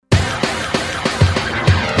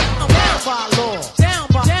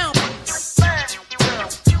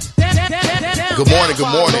Good morning,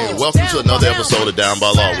 good morning. Welcome to another episode of Down by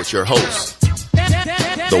Law with your host,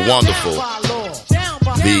 the wonderful,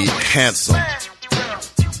 the handsome.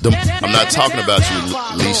 I'm not talking about you,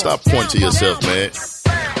 Lee. Stop pointing to yourself, man.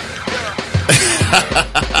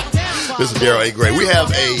 This is Daryl A. Gray. We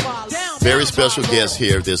have a very special guest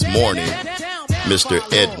here this morning, Mr.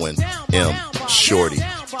 Edwin M. Shorty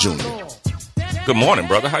Jr. Good morning,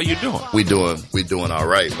 brother. How you doing? We doing all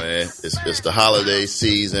right, man. It's the holiday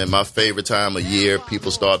season, my favorite time of year. People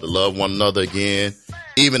start to love one another again,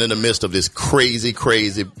 even in the midst of this crazy,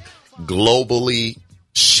 globally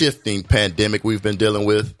shifting pandemic we've been dealing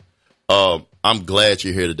with. I'm glad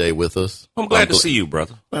you're here today with us. I'm glad to see you,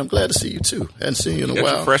 brother. I'm glad to see you too. Hadn't seen you in a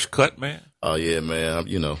while. while. Fresh cut, man. Oh yeah, man.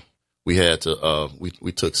 We had to.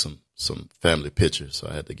 We took some family pictures, so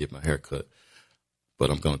I had to get my hair cut. But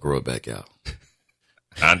I'm gonna grow it back out.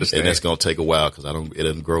 I understand. And it's gonna take a while because it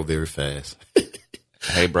doesn't grow very fast.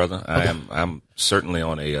 Hey, brother, I'm certainly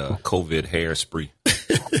on a COVID hair spree.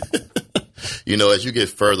 As you get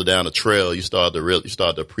further down the trail, you start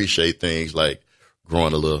to appreciate things like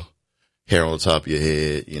growing a little hair on the top of your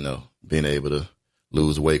head. Being able to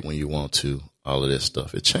lose weight when you want to. All of this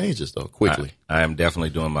stuff. It changes though quickly. I am definitely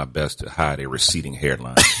doing my best to hide a receding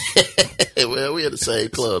hairline. Well, we at the same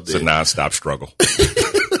club. It's a nonstop struggle.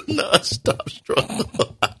 Non-stop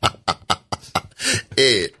struggle.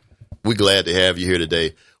 Ed, we're glad to have you here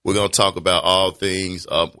today. We're going to talk about all things.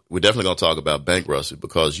 We're definitely going to talk about bankruptcy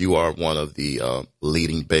because you are one of the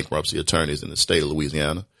leading bankruptcy attorneys in the state of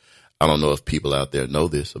Louisiana. I don't know if people out there know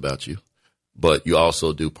this about you, but you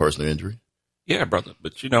also do personal injury. Yeah, brother.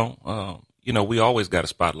 But we always got to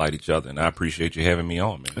spotlight each other, and I appreciate you having me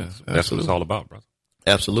on, man. That's what it's all about, brother.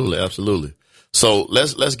 Absolutely. So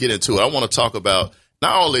let's get into it. I want to talk about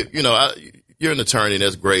not only, you're an attorney, and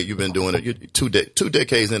that's great. You've been doing it. You're two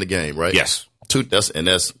decades in the game, right? Yes.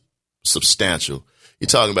 That's substantial. You're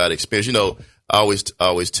talking about experience. I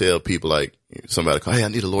always tell people, like, somebody call, hey, I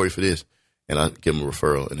need a lawyer for this. And I give them a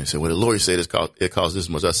referral, and they say, well, the lawyer said it costs this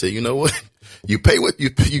much. I say, you know what? You pay what you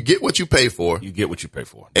get what you pay for. You get what you pay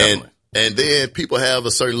for. Definitely. And then people have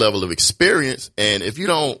a certain level of experience. And if you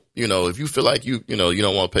don't, if you feel like you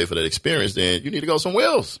don't want to pay for that experience, then you need to go somewhere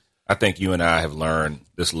else. I think you and I have learned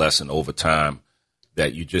this lesson over time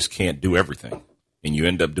that you just can't do everything. And you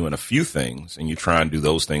end up doing a few things and you try and do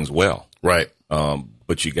those things well. Right.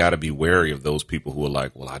 But you got to be wary of those people who are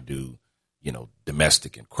like, well, I do,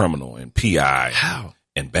 domestic and criminal and PI. How?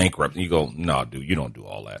 And bankrupt. And you go, no, dude, you don't do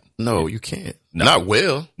all that. No, you can't. No. Not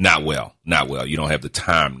well. Not well. You don't have the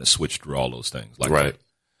time to switch through all those things. Like right. That.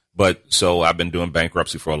 But so I've been doing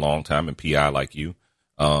bankruptcy for a long time and PI like you.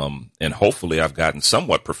 And hopefully I've gotten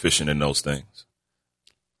somewhat proficient in those things.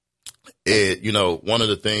 Ed, one of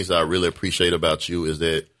the things that I really appreciate about you is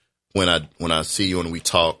that when I see you and we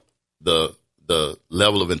talk, the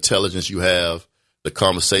level of intelligence you have, the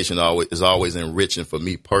conversation is always enriching for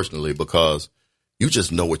me personally because you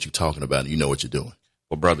just know what you're talking about and you know what you're doing.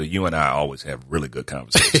 Well, brother, you and I always have really good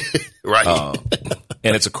conversations. Right.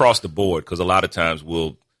 And it's across the board because a lot of times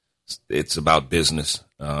it's about business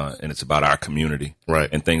and it's about our community. Right.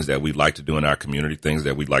 And things that we'd like to do in our community, things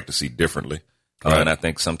that we'd like to see differently. Right. And I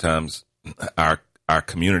think sometimes our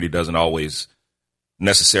community doesn't always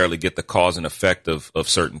necessarily get the cause and effect of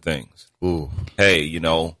certain things. Ooh. Hey,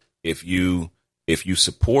 if you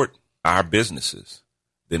support our businesses,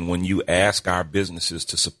 then when you ask our businesses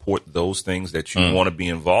to support those things that you want to be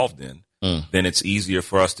involved in, then it's easier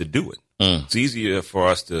for us to do it. It's easier for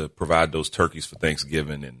us to provide those turkeys for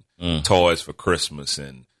Thanksgiving and toys for Christmas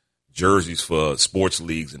and jerseys for sports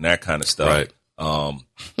leagues and that kind of stuff. Right.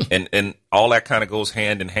 And all that kind of goes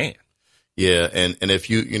hand in hand. Yeah. And if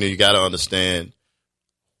you got to understand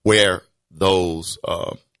where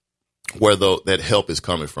that help is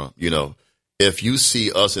coming from. If you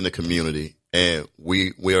see us in the community and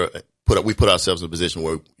we put ourselves in a position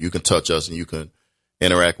where you can touch us and you can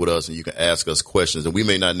interact with us and you can ask us questions, and we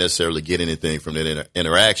may not necessarily get anything from that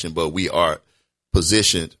interaction, but we are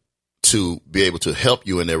positioned to be able to help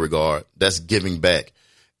you in that regard. That's giving back.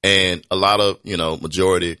 And a lot of,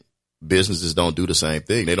 majority businesses don't do the same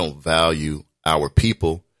thing. They don't value our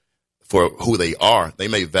people for who they are. They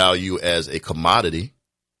may value as a commodity.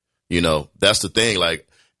 That's the thing. Like,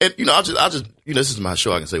 and, I just, this is my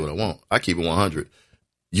show. I can say what I want. I keep it 100.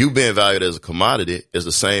 You being valued as a commodity is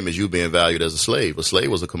the same as you being valued as a slave. A slave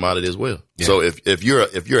was a commodity as well. Yeah. So if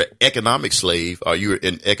you're an economic slave or you're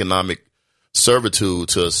in economic servitude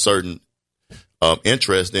to a certain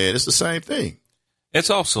interest, then it's the same thing. It's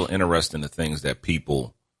also interesting the things that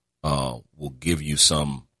people will give you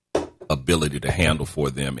some ability to handle for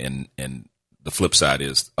them, and the flip side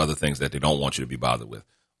is other things that they don't want you to be bothered with.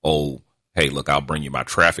 Oh, hey, look, I'll bring you my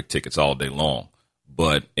traffic tickets all day long.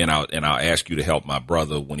 But and I'll ask you to help my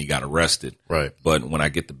brother when he got arrested. Right. But when I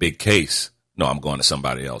get the big case, no, I'm going to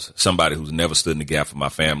somebody else. Somebody who's never stood in the gap for my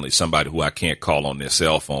family. Somebody who I can't call on their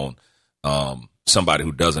cell phone. Somebody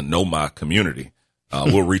who doesn't know my community.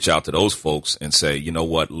 We'll reach out to those folks and say, you know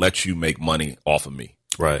what, let you make money off of me.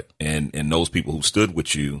 Right. And those people who stood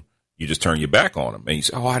with you, you just turn your back on them. And you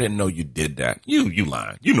say, oh, I didn't know you did that. You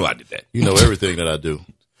lying. You know I did that. You know everything that I do.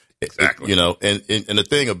 Exactly. You know, and the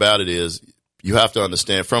thing about it is you have to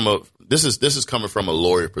understand this is coming from a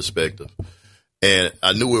lawyer perspective. And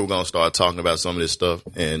I knew we were going to start talking about some of this stuff.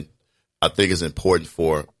 And I think it's important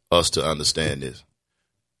for us to understand this.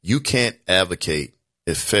 You can't advocate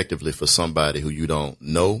effectively for somebody who you don't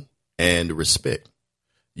know and respect.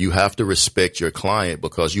 You have to respect your client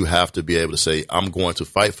because you have to be able to say, I'm going to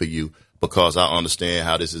fight for you because I understand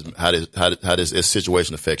how this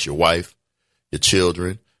situation affects your wife, your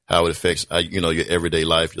children, how it affects, your everyday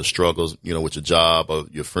life, your struggles, with your job or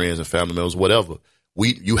your friends and family members, whatever.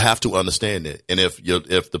 You have to understand that. And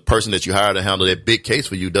if the person that you hire to handle that big case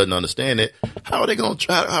for you doesn't understand it, how are you going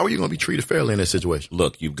to be treated fairly in that situation?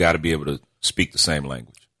 Look, you've got to be able to speak the same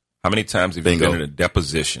language. How many times have you been in a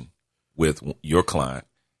deposition with your client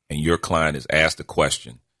and your client is asked a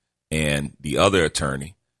question and the other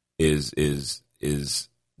attorney is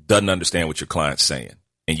doesn't understand what your client's saying?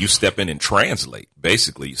 And you step in and translate.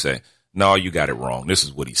 Basically, you say, no, you got it wrong. This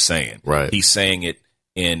is what he's saying. Right. He's saying it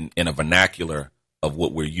in a vernacular of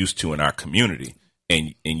what we're used to in our community.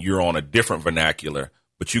 And you're on a different vernacular,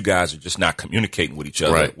 but you guys are just not communicating with each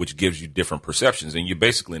other, right, which gives you different perceptions. And you're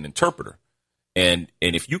basically an interpreter. And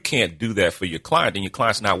if you can't do that for your client, then your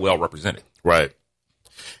client's not well represented. Right.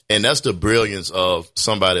 And that's the brilliance of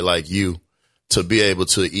somebody like you to be able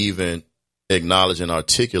to even acknowledge and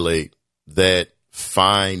articulate that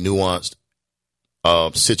fine, nuanced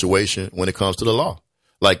situation when it comes to the law.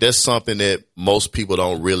 Like that's something that most people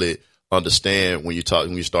don't really understand when you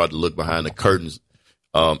start to look behind the curtains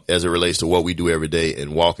as it relates to what we do every day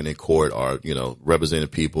and walking in court or, representing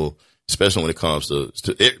people, especially when it comes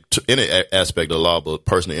to any aspect of the law, but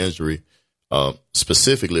personal injury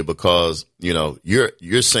specifically because,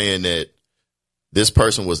 you're saying that this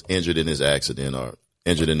person was injured in this accident or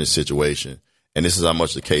injured in this situation, and this is how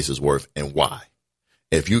much the case is worth and why.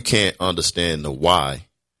 If you can't understand the why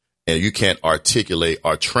and you can't articulate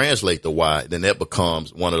or translate the why, then that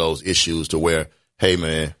becomes one of those issues to where, hey,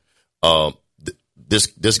 man,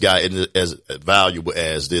 this guy isn't as valuable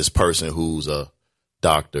as this person who's a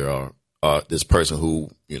doctor or this person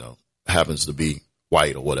who, happens to be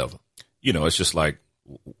white or whatever. It's just like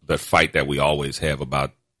the fight that we always have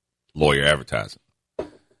about lawyer advertising.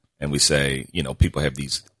 And we say, people have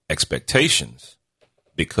these expectations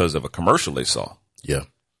because of a commercial they saw. Yeah.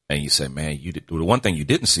 And you say, man, the one thing you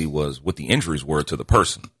didn't see was what the injuries were to the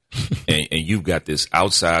person. and you've got this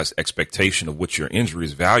outsized expectation of what your injury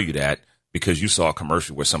is valued at because you saw a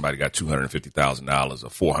commercial where somebody got $250,000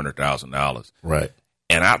 or $400,000. Right.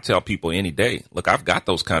 And I'll tell people any day, look, I've got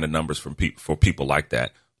those kind of numbers for people like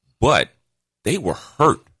that. But they were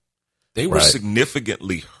hurt. They were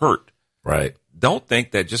significantly hurt. Right. Don't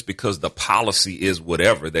think that just because the policy is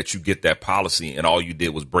whatever, that you get that policy and all you did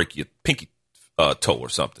was break your pinky toe or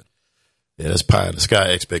something. Yeah, that's pie in the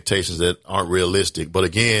sky expectations that aren't realistic. But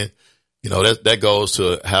again, that goes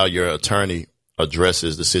to how your attorney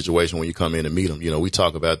addresses the situation when you come in and meet them. We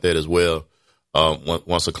talk about that as well.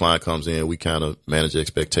 Once a client comes in, we kind of manage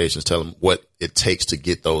expectations, tell them what it takes to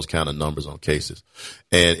get those kind of numbers on cases.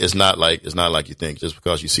 And it's not like you think just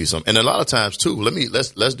because you see something. And a lot of times too, let's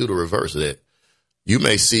do the reverse of that. You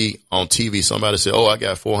may see on TV somebody say, "Oh, I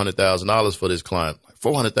got $400,000 for this client."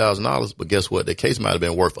 $400,000, but guess what? The case might have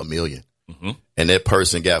been worth $1 million, and that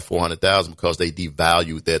person got $400,000 because they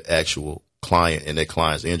devalued that actual client and their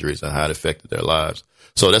client's injuries and how it affected their lives.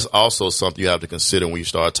 So that's also something you have to consider when you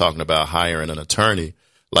start talking about hiring an attorney.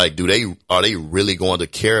 Like, are they really going to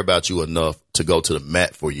care about you enough to go to the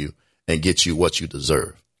mat for you and get you what you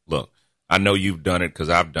deserve? Look, I know you've done it because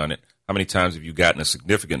I've done it. How many times have you gotten a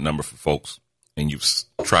significant number for folks and you've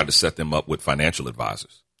tried to set them up with financial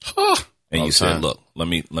advisors? And you say, look, let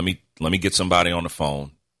me get somebody on the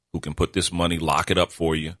phone who can put this money, lock it up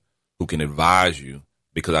for you, who can advise you,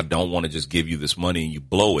 because I don't want to just give you this money and you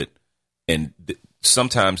blow it. And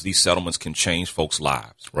sometimes these settlements can change folks'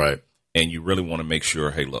 lives. Right. And you really want to make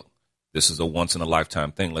sure, hey, look, this is a once in a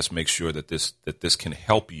lifetime thing. Let's make sure that this can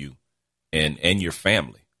help you and your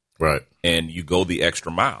family. Right. And you go the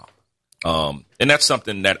extra mile. And that's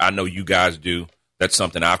something that I know you guys do. That's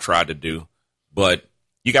something I've tried to do. But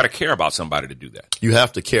You got to care about somebody to do that. You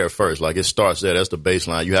have to care first. Like, it starts there. That's the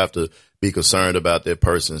baseline. You have to be concerned about that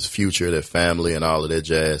person's future, their family, and all of that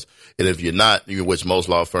jazz. And if you're not, which most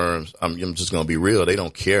law firms, I'm just going to be real, they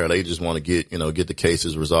don't care. They just want to get the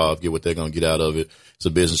cases resolved, get what they're going to get out of it. It's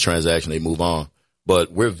a business transaction. They move on.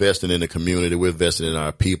 But we're vested in the community. We're vested in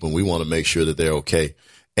our people, and we want to make sure that they're okay.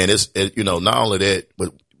 And not only that,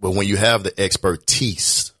 but when you have the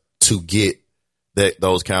expertise to get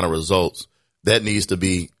those kind of results, that needs to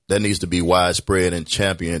be widespread and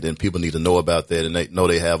championed, and people need to know about that, and they know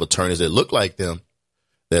they have attorneys that look like them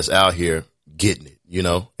that's out here getting it,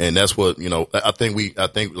 and that's what, I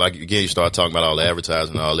think like, again, you start talking about all the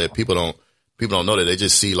advertising and all that. People don't know that. They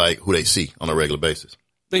just see like who they see on a regular basis.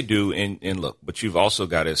 They do. And look, but you've also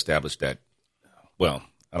got to establish that. Well,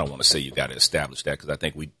 I don't want to say you got to establish that, because I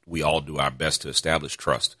think we all do our best to establish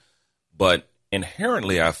trust. But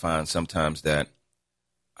inherently, I find sometimes that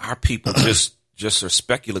our people just are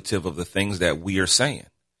speculative of the things that we are saying.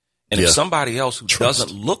 And if somebody else who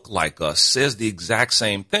doesn't look like us says the exact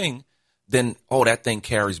same thing, then, that thing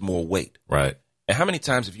carries more weight. Right. And how many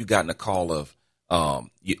times have you gotten a call of,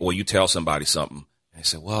 or you tell somebody something, and they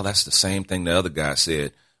say, well, that's the same thing the other guy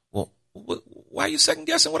said. Well, why are you second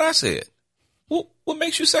guessing what I said? Well, what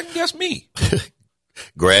makes you second guess me?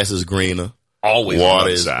 Grass is greener. Always.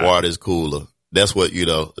 Water is cooler. That's what,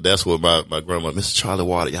 that's what my grandma, Mr. Charlie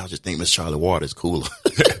Water, y'all just think Mr. Charlie Water is cooler.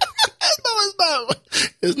 No, it's not.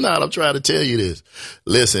 It's not. I'm trying to tell you this.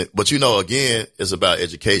 Listen, but again, it's about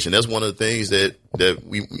education. That's one of the things that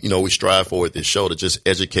we strive for at this show, to just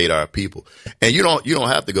educate our people. And you don't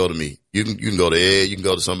have to go to me. You can go to Ed, you can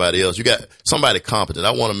go to somebody else. You got somebody competent.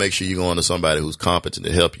 I want to make sure you're going to somebody who's competent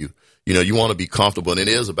to help you. You want to be comfortable, and it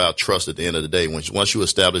is about trust at the end of the day. Once you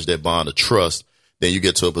establish that bond of trust, then you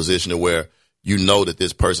get to a position where you know that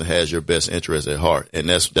this person has your best interest at heart. And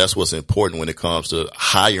that's what's important when it comes to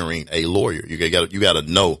hiring a lawyer. You got to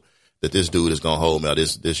know that this dude is going to hold me, or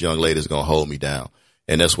this young lady is going to hold me down.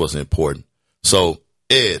 And that's what's important. So,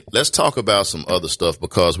 Ed, let's talk about some other stuff,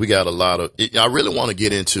 because we got a lot of, I really want to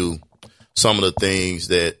get into some of the things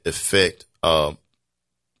that affect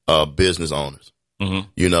business owners.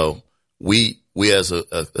 Mm-hmm. We as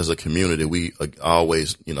a community, we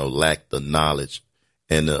always, lack the knowledge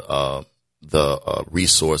and the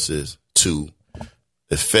resources to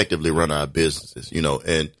effectively run our businesses,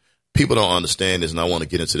 and people don't understand this. And I want to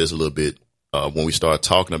get into this a little bit when we start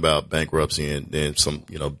talking about bankruptcy and then some,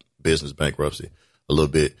 business bankruptcy a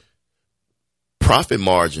little bit. Profit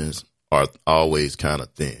margins are always kind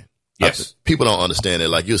of thin. Yes. People don't understand it.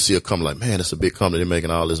 Like, you'll see a company like, man, it's a big company. They're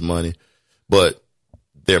making all this money, but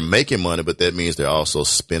they're making money, but that means they're also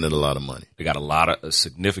spending a lot of money. They got a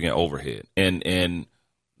significant overhead. And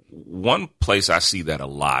one place I see that a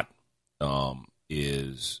lot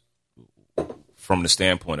is from the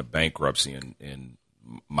standpoint of bankruptcy in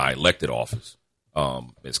my elected office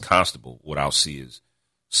as constable. What I'll see is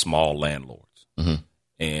small landlords. Mm-hmm.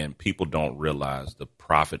 And people don't realize the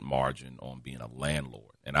profit margin on being a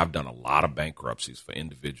landlord. And I've done a lot of bankruptcies for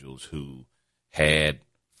individuals who had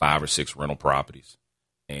 5 or 6 rental properties,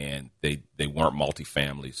 and they weren't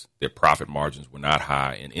multifamilies. Their profit margins were not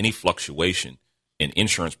high, and any fluctuation in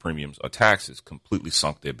insurance premiums or taxes completely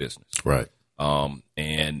sunk their business. Right.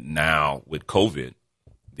 And now with COVID,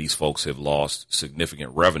 these folks have lost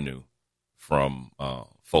significant revenue from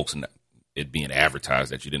folks in it being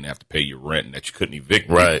advertised that you didn't have to pay your rent and that you couldn't evict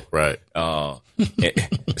people. Right.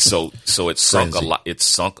 So it sunk a lot. It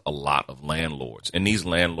sunk a lot of landlords, and these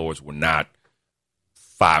landlords were not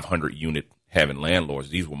 500 unit having landlords.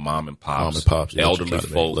 These were mom and pops, elderly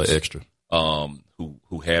folks, extra.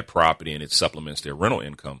 Who had property, and it supplements their rental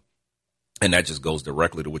income. And that just goes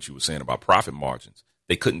directly to what you were saying about profit margins.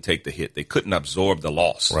 They couldn't take the hit. They couldn't absorb the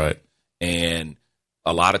loss. Right. And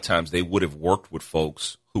a lot of times they would have worked with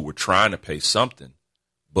folks who were trying to pay something.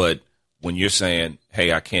 But when you're saying,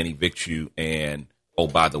 hey, I can't evict you, and, oh,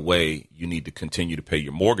 by the way, you need to continue to pay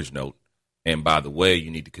your mortgage note, and by the way, you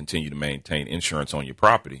need to continue to maintain insurance on your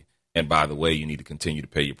property, and by the way, you need to continue to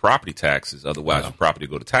pay your property taxes, otherwise your property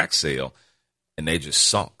will go to tax sale, and they just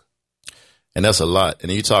sunk. And that's a lot.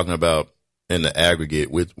 And you're talking about in the aggregate,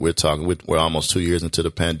 we're almost 2 years into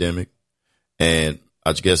the pandemic, and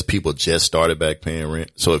I guess people just started back paying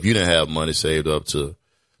rent. So if you didn't have money saved up to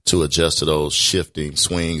adjust to those shifting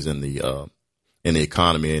swings in the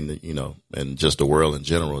economy and and just the world in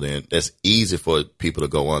general, then that's easy for people to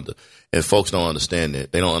go under. And folks don't understand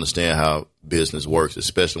that. They don't understand how business works,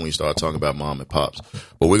 especially when you start talking about mom and pops.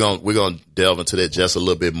 But we're gonna delve into that just a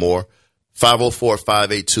little bit more.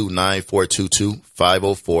 504-582-9422.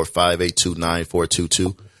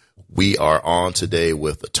 504-582-9422. We are on today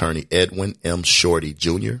with attorney Edwin M. Shorty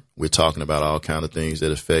Jr. We're talking about all kinds of things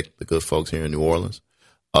that affect the good folks here in New Orleans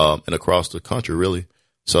and across the country, really.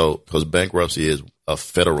 So, because bankruptcy is a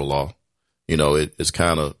federal law, you know, it's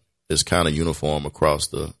kind of uniform across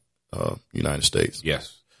the United States.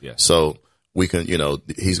 Yes. So we can, you know,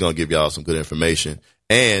 he's going to give y'all some good information.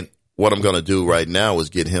 And what I'm going to do right now is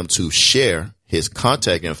get him to share his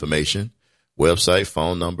contact information, website,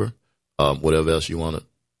 phone number, whatever else you want to.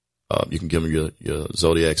 You can give him your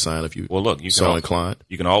zodiac sign if you so inclined.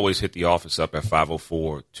 You can always hit the office up at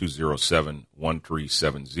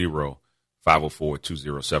 504-207-1370,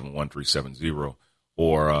 504-207-1370,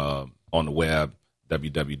 or on the web,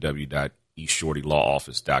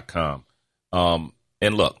 www.eastshortylawoffice.com.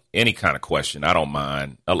 And look, any kind of question, I don't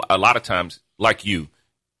mind. A lot of times, like you,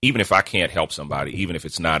 even if I can't help somebody, even if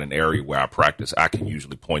it's not an area where I practice, I can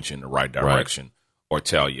usually point you in the right direction or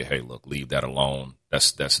tell you, hey, look, leave that alone.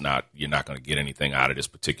 That's not, you're not going to get anything out of this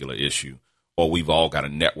particular issue. Or we've all got a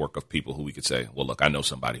network of people who we could say, well, look, I know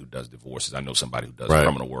somebody who does divorces. I know somebody who does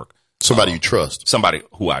criminal work. Somebody you trust. Somebody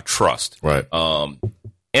who I trust. Right.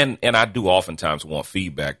 And I do oftentimes want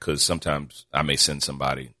feedback because sometimes I may send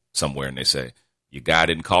somebody somewhere and they say, your guy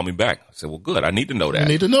didn't call me back. I said, well, good. I need to know that. You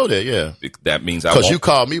need to know that, yeah. That means because you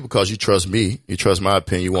called me because you trust me. You trust my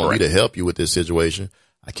opinion. You want me to help you with this situation.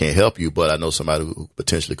 I can't help you, but I know somebody who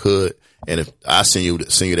potentially could. And if I send you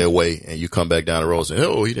their way and you come back down the road and say,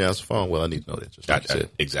 oh, he didn't answer the phone, well, I need to know that. Just like you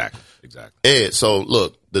said. Exactly. Ed, so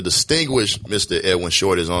look, the distinguished Mr. Edwin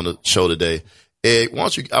Short is on the show today. Ed, why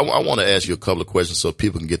don't you, I want to ask you a couple of questions so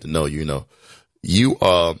people can get to know you. You know, you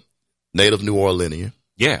are native New Orleanian.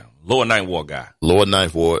 Yeah. Lower Ninth Ward guy. Lower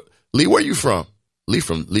Ninth Ward. Lee, where you from? Lee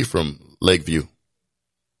from Lakeview.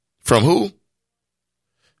 From who?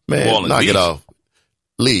 Man, knock it off.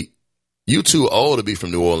 Lee, you too old to be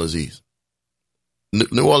from New Orleans East.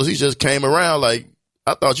 New Orleans East just came around like,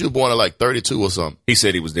 I thought you were born at like 32 or something. He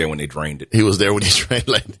said he was there when they drained it. He was there when they drained it.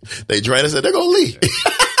 Like, they drained it and said, they're going to leave.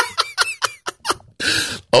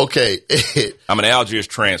 Okay. I'm an Algiers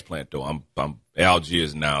transplant, though. I'm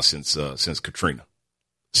Algiers now since Katrina.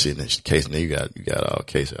 Shit, in this case, now you got all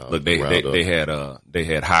cases. Look, they had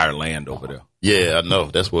higher land over there. Yeah, I know.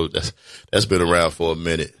 That's been around for a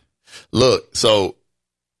minute. Look, so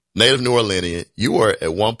native New Orleanian, you were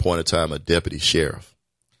at one point in time a deputy sheriff.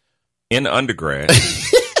 In undergrad, I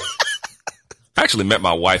actually met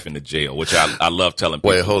my wife in the jail, which I love telling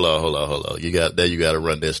people. Wait, hold on. You got to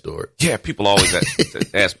run that story. Yeah, people always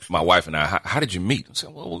ask my wife and I, how did you meet? I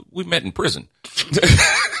said, well, we met in prison.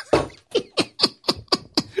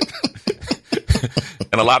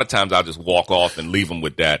 And a lot of times I'll just walk off and leave them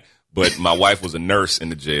with that. But my wife was a nurse in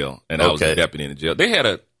the jail, and I was a deputy in the jail. They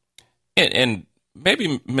had and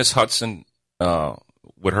maybe Miss Hudson,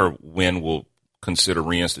 with her win, will consider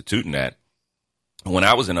reinstituting that. When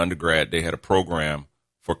I was in undergrad, they had a program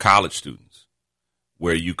for college students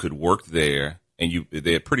where you could work there, and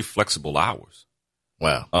they had pretty flexible hours.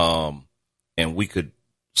 Wow. And we could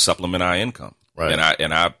supplement our income. Right.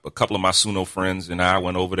 And I a couple of my SUNO friends and I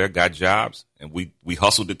went over there, got jobs, and we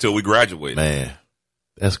hustled until we graduated. Man,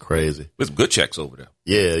 that's crazy. There's good checks over there.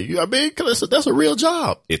 Yeah, I mean, that's a real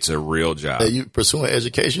job. It's a real job. You pursuing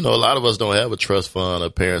education. You know, a lot of us don't have a trust fund or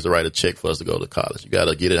parents to write a check for us to go to college. You got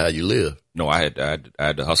to get it how you live. No, I had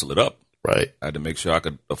to hustle it up. Right. I had to make sure I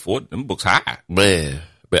could afford them books high. Man,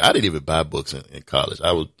 but I didn't even buy books in college.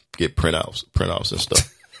 I would get printouts and stuff.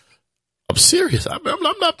 I'm serious. I'm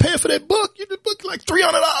not paying for that book. The book like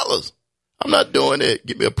 $300. I'm not doing it.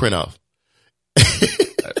 Give me a printout.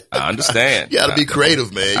 I understand. You got to be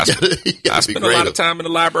creative, man. I spend a lot of time in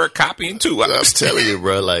the library copying too. I'm telling you,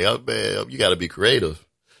 bro. Like, man, you got to be creative.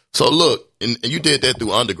 So look, and you did that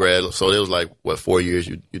through undergrad. So it was like what, 4 years?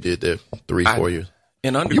 You did that 4 years.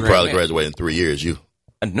 In undergrad, you probably graduated in 3 years.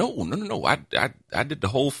 No. I did the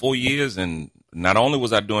whole 4 years, and not only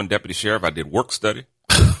was I doing deputy sheriff, I did work study.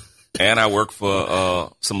 And I worked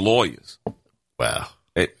for some lawyers. Wow,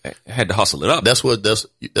 I had to hustle it up. That's what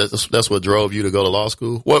drove you to go to law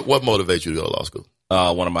school. What motivates you to go to law school?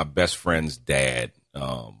 One of my best friend's dad,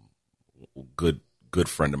 good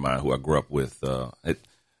friend of mine who I grew up with.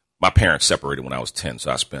 My parents separated when I was 10, so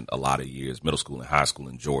I spent a lot of years, middle school and high school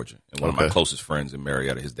in Georgia. And one of my closest friends in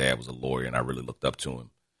Marietta, his dad was a lawyer, and I really looked up to him,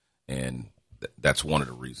 and that's one of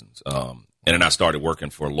the reasons. And then I started working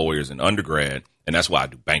for lawyers in undergrad, and that's why I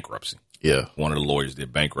do bankruptcy. Yeah. One of the lawyers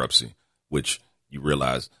did bankruptcy, which you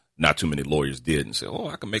realize not too many lawyers did, and said, oh,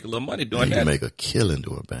 I can make a little money doing that. You can make a killing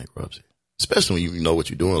doing bankruptcy, especially when you know what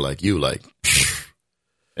you're doing, like you.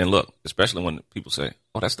 And look, especially when people say,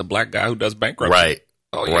 oh, that's the black guy who does bankruptcy. Right.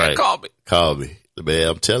 Oh, yeah, right. Call me. Man,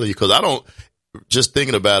 I'm telling you, because I don't, just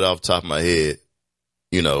thinking about it off the top of my head,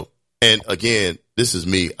 you know, and again, this is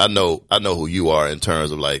me. I know who you are in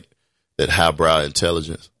terms of like that highbrow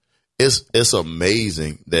intelligence. It's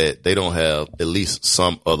amazing that they don't have at least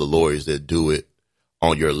some other lawyers that do it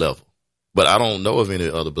on your level. But I don't know of any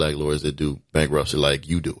other black lawyers that do bankruptcy like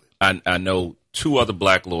you do it. I know 2 other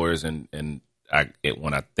black lawyers, and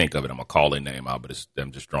when I think of it, I'm going to call their name out, but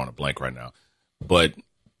I'm just drawing a blank right now. But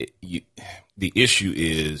the issue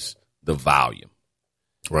is the volume.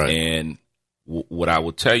 Right. And what I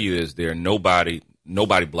will tell you is there nobody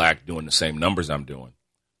black doing the same numbers I'm doing,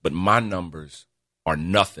 but my numbers are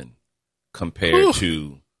nothing compared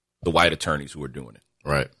to the white attorneys who are doing it.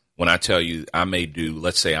 Right. When I tell you I may do,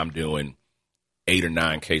 let's say I'm doing 8 or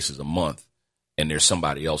 9 cases a month, and there's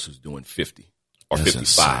somebody else who's doing 50 or That's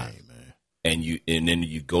 55. insane, man. And then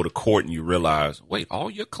you go to court and you realize, wait, all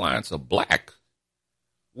your clients are black.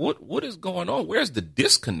 What is going on? Where's the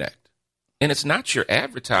disconnect? And it's not your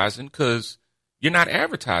advertising, because you're not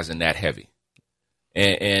advertising that heavy.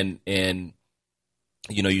 And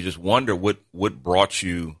you know, you just wonder what brought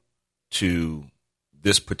you to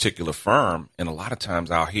this particular firm. And a lot of times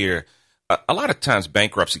out here, a lot of times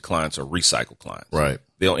bankruptcy clients are recycle clients. Right.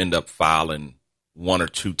 They'll end up filing 1 or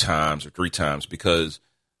 2 times or 3 times because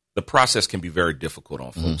the process can be very difficult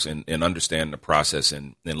on folks, and understanding the process.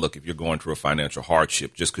 And look, if you're going through a financial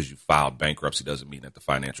hardship, just because you filed bankruptcy doesn't mean that the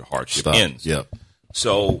financial hardship ends. Yep.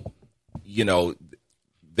 So, you know,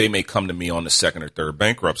 they may come to me on the 2nd or 3rd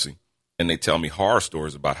bankruptcy, and they tell me horror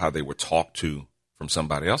stories about how they were talked to from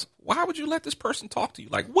somebody else. Why would you let this person talk to you?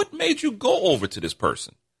 Like, what made you go over to this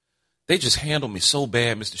person? They just handled me so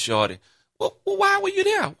bad, Mr. Shawty. Well, why were you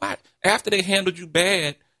there? Why, after they handled you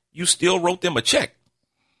bad, you still wrote them a check?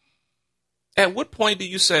 At what point do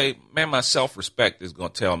you say, man, my self-respect is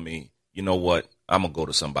going to tell me, you know what, I'm going to go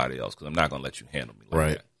to somebody else because I'm not going to let you handle me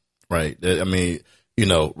like that. Right. I mean, you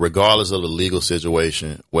know, regardless of the legal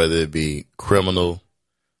situation, whether it be criminal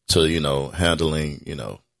to, you know, handling, you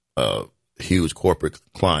know, a huge corporate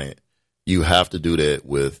client, you have to do that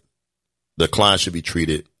with the client should be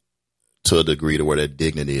treated to a degree to where their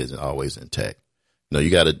dignity is always intact. You know,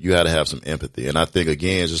 you gotta have some empathy. And I think,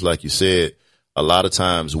 again, just like you said, a lot of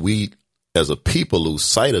times we as a people lose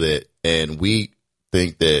sight of that, and we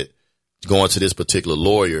think that going to this particular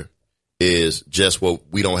lawyer is just what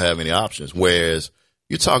we don't have any options. Whereas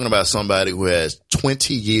you're talking about somebody who has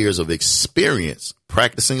 20 years of experience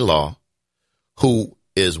practicing law, who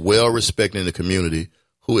is well respected in the community,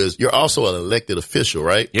 you're also an elected official,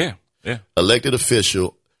 right? Yeah. Elected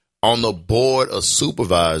official on the board of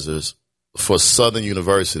supervisors for Southern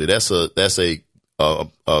University. That's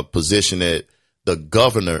a position that the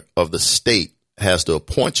governor of the state has to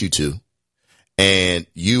appoint you to. And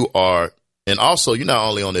and also you're not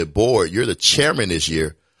only on that board, you're the chairman this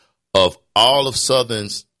year of all of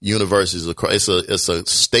Southern's universities. It's a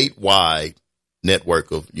statewide network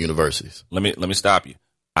of universities. Let me stop you.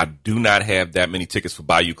 I do not have that many tickets for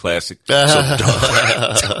Bayou Classic. So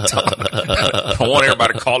don't want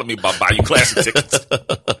everybody calling me about Bayou Classic tickets.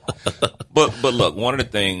 But look, one of the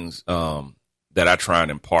things that I try and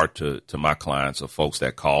impart to my clients or folks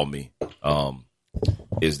that call me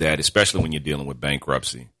is that, especially when you're dealing with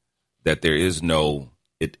bankruptcy, that there is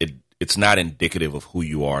it's not indicative of who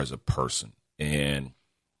you are as a person. And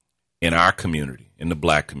in our community, in the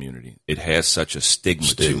black community, it has such a stigma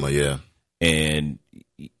to it. Yeah. And,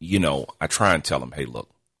 you know, I try and tell them, hey, look,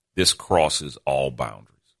 this crosses all boundaries.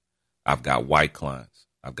 I've got white clients.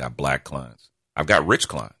 I've got black clients. I've got rich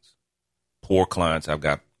clients, poor clients. I've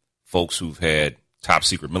got folks who've had top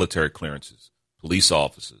secret military clearances, police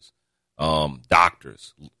officers,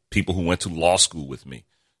 doctors, people who went to law school with me.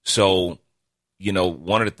 So, you know,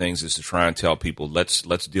 one of the things is to try and tell people, let's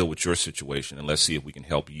deal with your situation and let's see if we can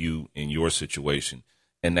help you in your situation.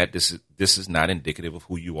 And that this is not indicative of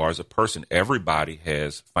who you are as a person. Everybody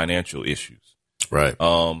has financial issues. Right.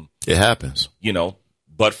 It happens. You know,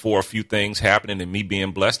 but for a few things happening and me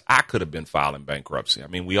being blessed, I could have been filing bankruptcy. I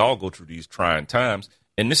mean, we all go through these trying times,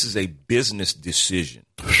 and this is a business decision.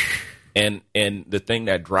 And the thing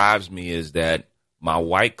that drives me is that my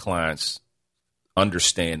white clients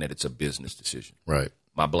understand that it's a business decision. Right.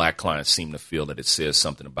 My black clients seem to feel that it says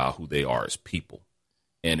something about who they are as people.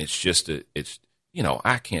 And it's just you know,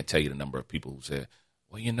 I can't tell you the number of people who said,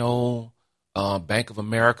 well, you know, Bank of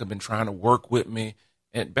America been trying to work with me.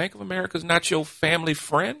 And Bank of America is not your family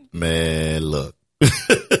friend. Man, look.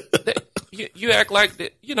 You act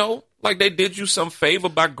like, you know, like they did you some favor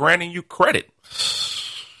by granting you credit.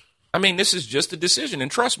 I mean, this is just a decision.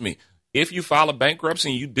 And trust me, if you file a bankruptcy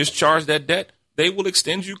and you discharge that debt, they will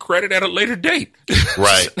extend you credit at a later date.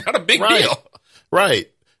 Right. It's not a big deal.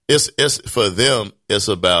 Right. It's for them. It's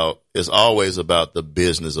always about the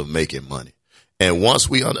business of making money. And once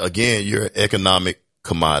again, you're an economic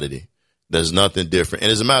commodity. There's nothing different.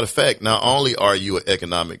 And as a matter of fact, not only are you an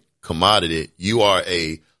economic commodity, you are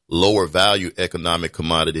a lower value economic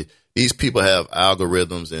commodity. These people have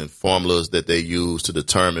algorithms and formulas that they use to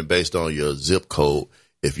determine based on your zip code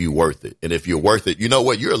if you're worth it. And if you're worth it, you know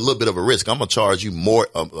what? You're a little bit of a risk. I'm going to charge you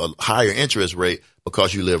a higher interest rate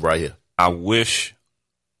because you live right here. I wish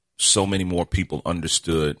so many more people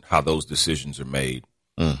understood how those decisions are made,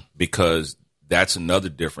 because that's another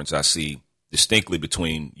difference I see distinctly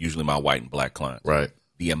between usually my white and black clients. Right.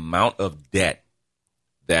 The amount of debt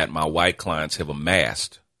that my white clients have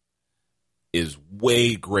amassed is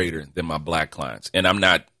way greater than my black clients. And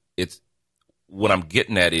what I'm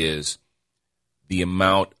getting at is the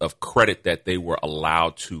amount of credit that they were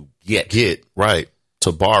allowed to get. Right.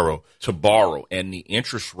 To borrow. And the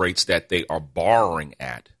interest rates that they are borrowing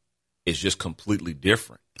at is just completely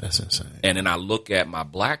different. That's insane. And then I look at my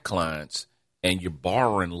black clients and you're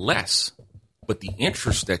borrowing less, but the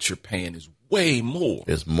interest that you're paying is way more.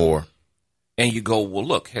 It's more. And you go, well,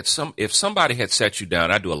 look, if somebody had set you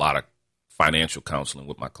down, I do a lot of financial counseling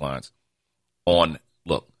with my clients on,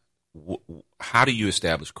 look, how do you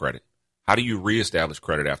establish credit? How do you reestablish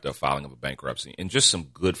credit after a filing of a bankruptcy? And just some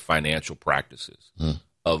good financial practices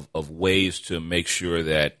of ways to make sure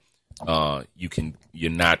that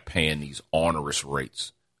you're not paying these onerous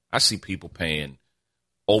rates. I see people paying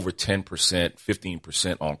over 10%,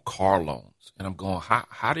 15% on car loans. And I'm going,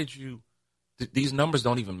 how did you, these numbers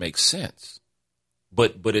don't even make sense.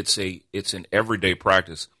 But it's an everyday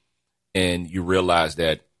practice, and you realize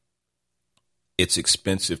that it's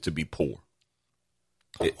expensive to be poor.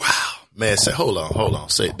 Wow. Man, say, hold on.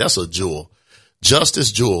 Say, that's a jewel.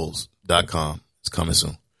 JusticeJewels.com is coming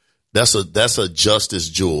soon. That's a justice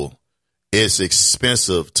jewel. It's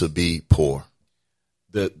expensive to be poor.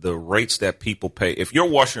 The rates that people pay, if your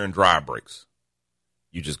washer and dryer breaks,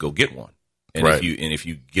 you just go get one. And right. if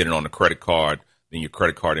you get it on a credit card, then your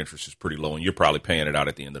credit card interest is pretty low, and you're probably paying it out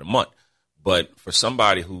at the end of the month. But for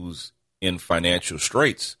somebody who's in financial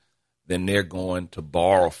straits, then they're going to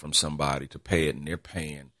borrow from somebody to pay it, and they're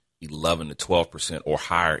paying 11 to 12% or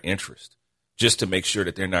higher interest just to make sure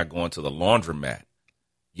that they're not going to the laundromat,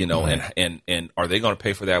 right. and are they going to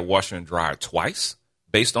pay for that washer and dryer twice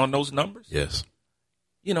based on those numbers? Yes.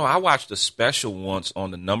 I watched a special once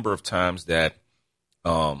on the number of times that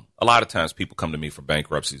a lot of times people come to me for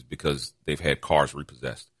bankruptcies because they've had cars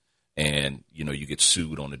repossessed, and, you get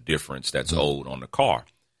sued on the difference that's owed on the car.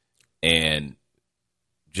 And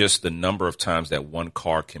just the number of times that one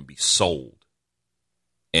car can be sold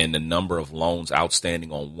and the number of loans outstanding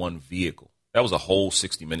on one vehicle. That was a whole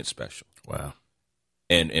 60-minute special. Wow.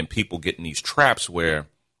 And people get in these traps where,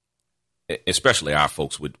 especially our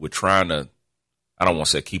folks, we're trying to, I don't want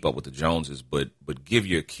to say keep up with the Joneses, but give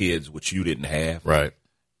your kids what you didn't have. Right.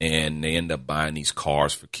 And they end up buying these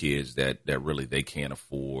cars for kids that really they can't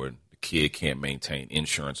afford. The kid can't maintain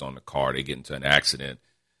insurance on the car. They get into an accident.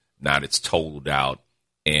 Now it's totaled out.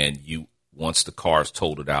 And once the car is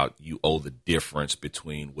totaled out, you owe the difference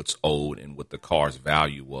between what's owed and what the car's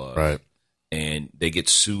value was. Right. And they get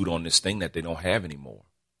sued on this thing that they don't have anymore.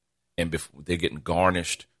 And they're getting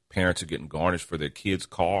garnished. Parents are getting garnished for their kid's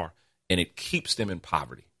car, and it keeps them in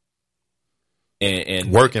poverty.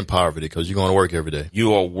 And work in poverty because you're going to work every day.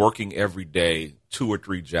 You are working every day, 2 or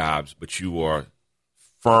 3 jobs, but you are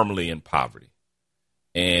firmly in poverty.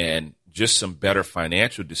 And just some better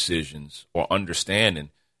financial decisions or understanding,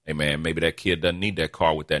 hey, man, maybe that kid doesn't need that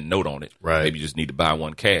car with that note on it. Right. Maybe you just need to buy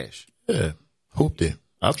one cash. Yeah. Hooped it.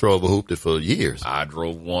 I've drove a hooped it for years. I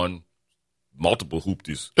drove multiple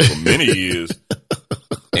hoopties for many years.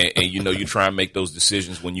 And you try and make those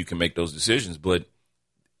decisions when you can make those decisions. But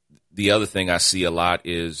the other thing I see a lot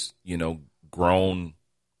is, grown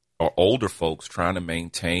or older folks trying to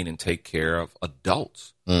maintain and take care of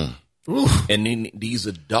adults. And then these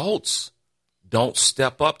adults don't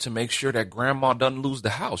step up to make sure that grandma doesn't lose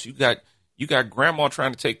the house. You got grandma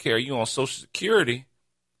trying to take care of you on Social Security.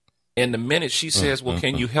 And the minute she says, well,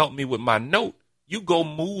 can you help me with my note? You go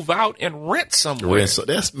move out and rent somewhere. So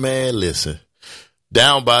that's, man, listen.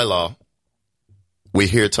 Down by Law, we're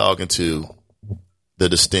here talking to the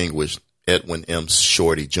distinguished Edwin M.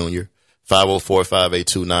 Shorty Jr.,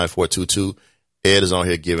 504-582-9422. Ed is on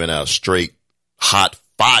here giving out straight, hot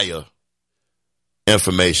fire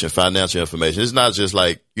information, financial information. It's not just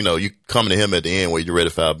like, you coming to him at the end where you're ready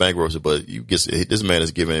to file bankruptcy, but this man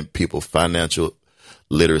is giving people financial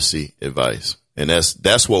literacy advice. And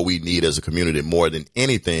that's what we need as a community more than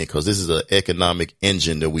anything, because this is an economic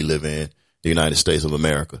engine that we live in, the United States of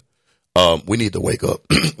America. We need to wake up.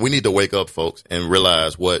 We need to wake up, folks, and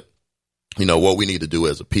realize what we need to do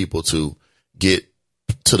as a people to get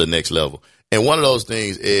to the next level. And one of those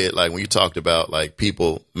things, Ed, like when you talked about like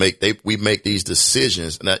people we make these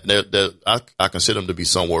decisions, and I consider them to be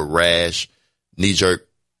somewhat rash, knee-jerk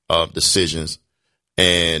decisions.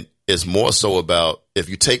 And it's more so about if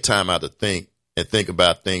you take time out to think and think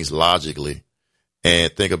about things logically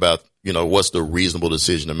and think about, what's the reasonable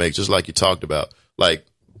decision to make, just like you talked about, like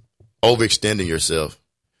overextending yourself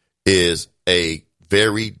is a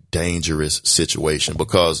very dangerous situation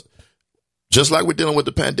because just like we're dealing with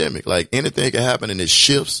the pandemic, like anything can happen and it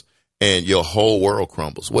shifts and your whole world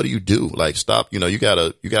crumbles. What do you do? Like stop, you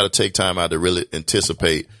gotta take time out to really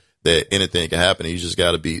anticipate that anything can happen. And you just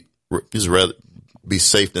gotta be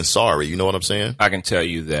safe than sorry. You know what I'm saying? I can tell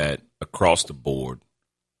you that across the board,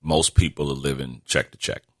 most people are living check to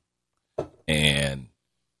check. And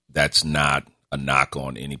that's not a knock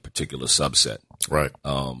on any particular subset. Right.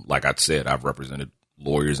 Like I said, I've represented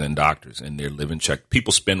lawyers and doctors and they're living check.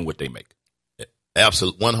 People spend what they make.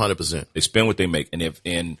 Absolutely, 100%. They spend what they make,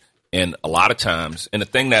 and a lot of times, and the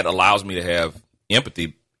thing that allows me to have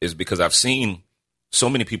empathy is because I've seen so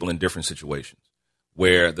many people in different situations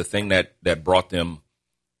where the thing that brought them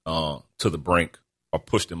to the brink or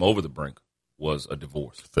pushed them over the brink was a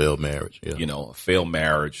divorce, failed marriage. Yeah, a failed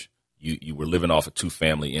marriage. You were living off a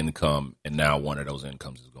 2-family income, and now one of those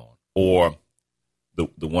incomes is gone. Or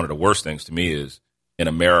the one of the worst things to me is in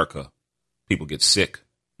America, people get sick.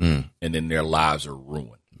 And then their lives are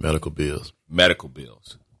ruined. Medical bills.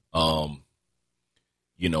 Or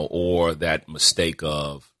that mistake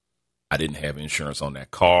of I didn't have insurance on that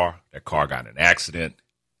car got in an accident,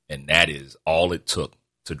 and that is all it took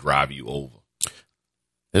to drive you over.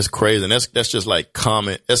 It's crazy, and that's just like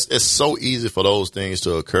common. It's so easy for those things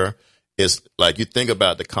to occur. It's like you think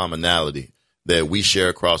about the commonality that we share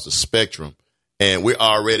across the spectrum. And we're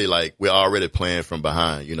already playing from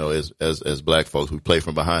behind, as black folks, we play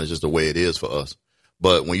from behind. It's just the way it is for us.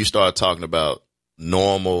 But when you start talking about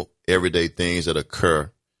normal, everyday things that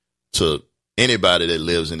occur to anybody that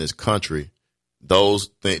lives in this country, those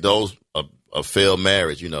a failed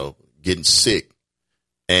marriage, getting sick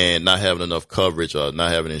and not having enough coverage or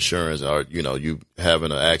not having insurance or, you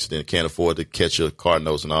having an accident, can't afford to catch your car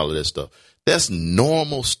notes and all of that stuff. That's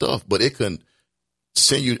normal stuff, but it can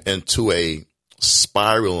send you into a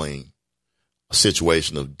spiraling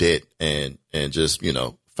situation of debt and just,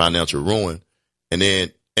 financial ruin. And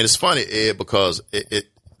it's funny, Ed, because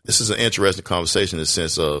this is an interesting conversation in the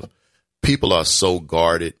sense of people are so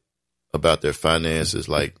guarded about their finances.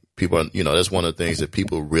 Like people are, that's one of the things that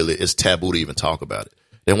people really, it's taboo to even talk about it.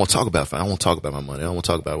 They don't want to talk about finance. I don't want to talk about my money. I don't want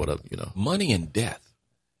to talk about what money and death.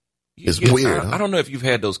 It's weird. I don't know if you've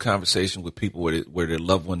had those conversations with people where their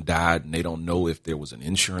loved one died and they don't know if there was an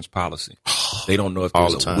insurance policy. They don't know if there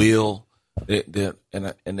was a will.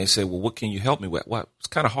 And they say, well, what can you help me with? Well, it's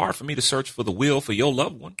kind of hard for me to search for the will for your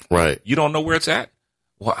loved one. Right. You don't know where it's at?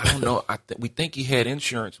 Well, I don't know. We think he had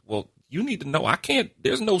insurance. Well, you need to know.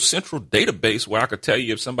 There's no central database where I could tell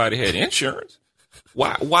you if somebody had insurance.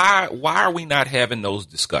 Why are we not having those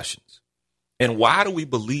discussions? And why do we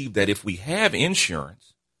believe that if we have insurance,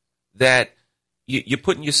 that you're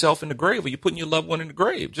putting yourself in the grave or you're putting your loved one in the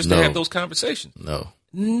grave just to have those conversations? No.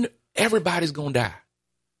 Everybody's going to die.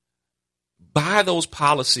 Buy those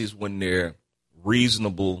policies when they're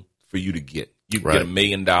reasonable for you to get. You can get $1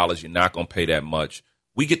 million. You're not going to pay that much.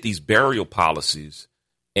 We get these burial policies,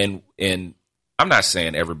 and I'm not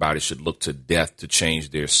saying everybody should look to death to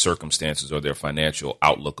change their circumstances or their financial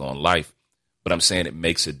outlook on life, but I'm saying it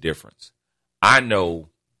makes a difference. I know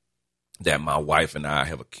that my wife and I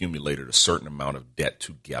have accumulated a certain amount of debt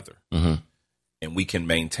together, and we can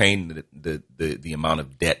maintain the amount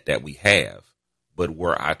of debt that we have. But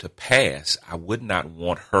were I to pass, I would not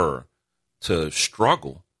want her to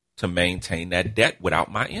struggle to maintain that debt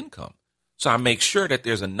without my income. So I make sure that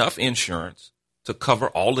there's enough insurance to cover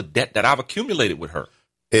all the debt that I've accumulated with her.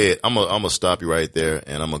 Ed, I'm gonna stop you right there,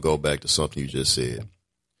 and I'm gonna go back to something you just said.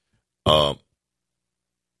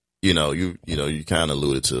 You kind of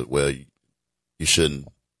alluded to, well, you shouldn't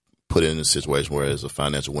put it in a situation where it's a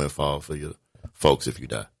financial windfall for your folks if you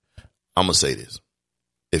die. I'm going to say this.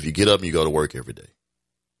 If you get up and you go to work every day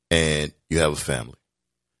and you have a family,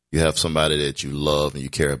 you have somebody that you love and you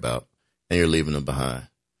care about, and you're leaving them behind,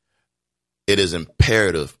 it is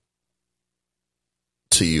imperative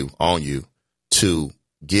on you to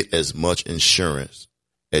get as much insurance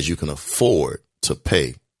as you can afford to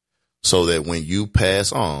pay so that when you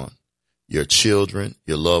pass on, your children,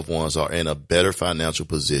 your loved ones are in a better financial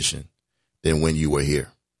position than when you were here.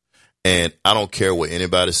 And I don't care what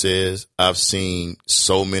anybody says. I've seen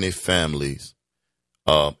so many families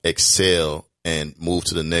excel and move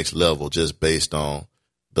to the next level just based on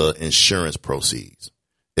the insurance proceeds.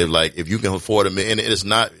 If you can afford $1 million, and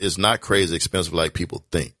it's not crazy expensive like people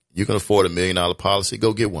think. You can afford $1 million policy,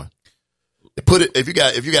 go get one. If you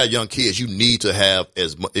got young kids, you need to have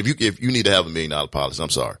as much. If you need to have $1 million policy, I'm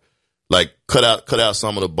sorry. Like cut out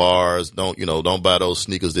some of the bars. Don't buy those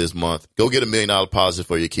sneakers this month. Go get $1 million policy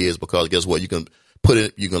for your kids, because guess what? You can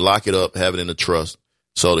lock it up, have it in a trust,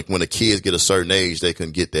 so that when the kids get a certain age, they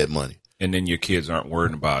can get that money. And then your kids aren't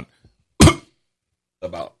worried about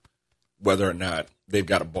whether or not they've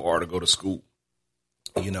got a bar to go to school.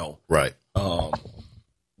 Right.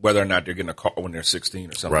 Whether or not they're getting a car when they're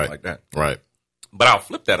 16 or something like that. Right. But I'll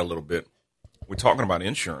flip that a little bit. We're talking about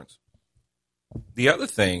insurance. The other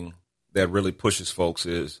thing that really pushes folks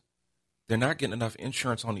is they're not getting enough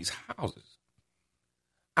insurance on these houses.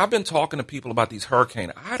 I've been talking to people about these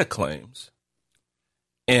Hurricane Ida claims,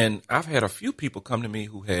 and I've had a few people come to me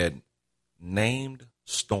who had named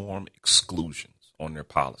storm exclusions on their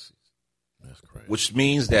policies. That's crazy. Which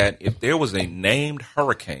means that if there was a named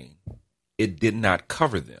hurricane, it did not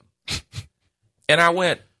cover them. And I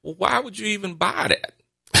went, well, why would you even buy that?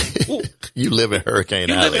 Well, you live in Hurricane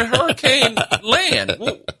Alley. You live in hurricane land.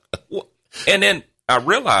 Well, and then I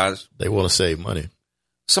realized they want to save money.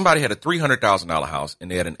 Somebody had a $300,000 house and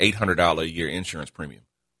they had an $800 a year insurance premium.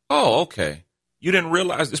 Oh, okay. You didn't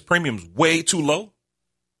realize this premium's way too low?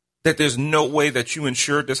 That there's no way that you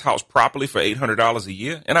insured this house properly for $800 a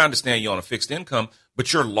year? And I understand you're on a fixed income,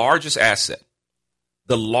 but your largest asset,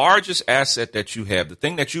 the largest asset that you have, the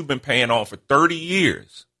thing that you've been paying on for 30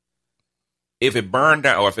 years, if it burned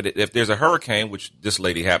down, or if there's a hurricane, which this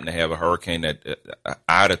lady happened to have a hurricane that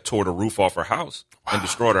Ida tore the roof off her house and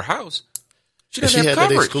destroyed her house, she doesn't have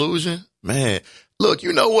coverage. That exclusion? Man, look,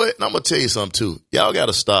 you know what? And I'm going to tell you something, too. Y'all got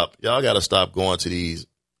to stop. Y'all got to stop going to these,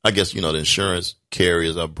 I guess, the insurance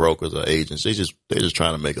carriers or brokers or agents. They're just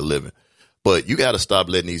trying to make a living. But you got to stop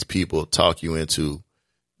letting these people talk you into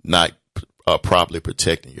not properly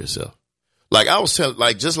protecting yourself. Like I was telling,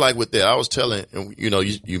 just like with that, I was telling,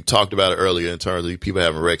 you talked about it earlier in terms of people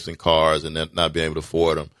having wrecks in cars and not being able to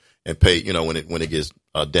afford them and pay, when it gets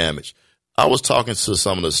damaged. I was talking to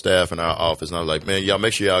some of the staff in our office and I was like, man, y'all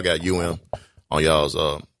make sure y'all got UM on y'all's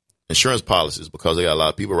insurance policies, because they got a lot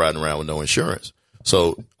of people riding around with no insurance.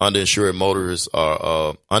 So uninsured motorists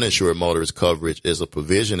or uninsured motorist coverage is a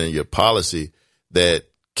provision in your policy that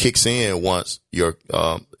kicks in once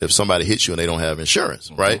if somebody hits you and they don't have insurance,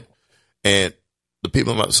 mm-hmm. right? And the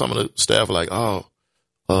people, some of the staff are like,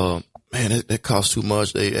 man, that costs too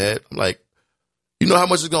much. I'm like, you know how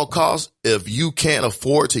much it's going to cost if you can't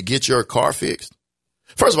afford to get your car fixed?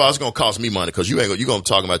 First of all, it's going to cost me money, because you're going to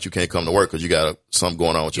talk about you can't come to work because you got something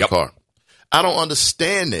going on with your car. I don't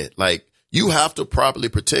understand that. Like, you have to properly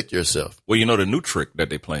protect yourself. Well, the new trick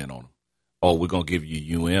that they playing on them. Oh, we're going to give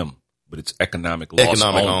you UM, but it's economic loss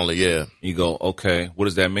only, yeah. You go, okay, what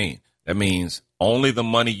does that mean? That means only the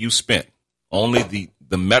money you spent, only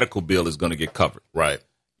the medical bill is going to get covered. Right.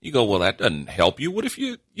 You go, well, that doesn't help you. What if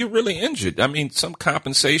you're really injured? I mean, some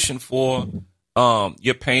compensation for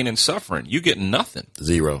your pain and suffering. You get nothing.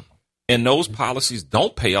 Zero. And those policies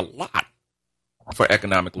don't pay a lot for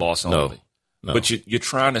economic loss only. No. But you're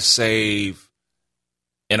trying to save,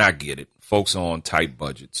 and I get it, folks are on tight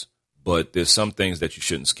budgets, but there's some things that you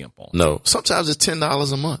shouldn't skimp on. No. Sometimes it's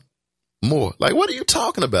 $10 a month. More. Like, what are you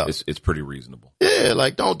talking about? It's pretty reasonable. Yeah,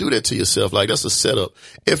 like, don't do that to yourself. Like, that's a setup.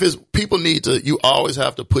 If it's people need to, you always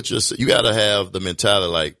have to you got to have the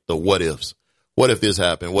mentality, like the what ifs. What if this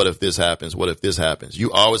happened? What if this happens? What if this happens?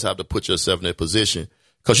 You always have to put yourself in that position,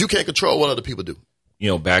 because you can't control what other people do.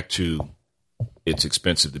 Back to it's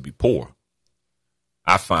expensive to be poor.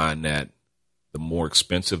 I find that the more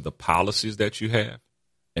expensive the policies that you have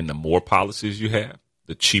and the more policies you have,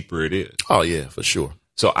 the cheaper it is. Oh, yeah, for sure.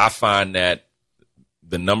 So I find that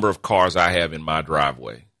the number of cars I have in my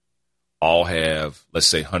driveway all have, let's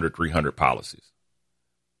say, 100, 300 policies.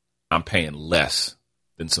 I'm paying less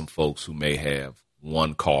than some folks who may have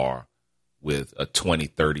one car with a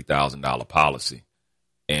 $20,000, $30,000 policy,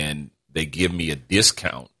 and they give me a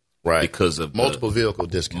discount. Right. Because of multiple vehicle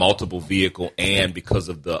discount. Multiple vehicle, and because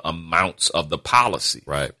of the amounts of the policy.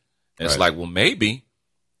 Right. And it's like, well, maybe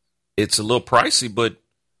it's a little pricey, but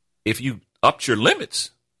if you upped your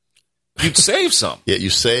limits, you'd save some. Yeah,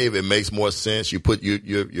 you save. It makes more sense.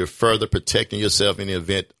 You're further protecting yourself in the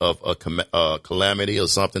event of a calamity or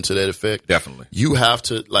something to that effect. Definitely. You have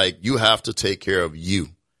to take care of you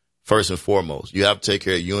first and foremost. You have to take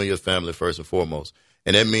care of you and your family first and foremost.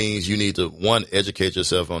 And that means you need to, one, educate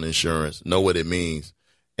yourself on insurance, know what it means,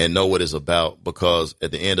 and know what it's about, because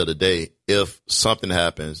at the end of the day, if something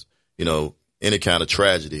happens, any kind of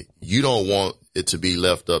tragedy, you don't want it to be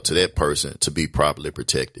left up to that person to be properly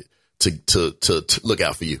protected, to look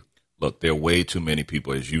out for you. Look, there are way too many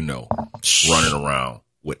people, as you know, running around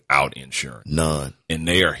without insurance. None. And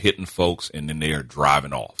they are hitting folks, and then they are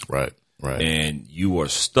driving off. Right. And you are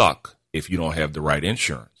stuck if you don't have the right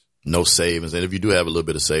insurance. No savings. And if you do have a little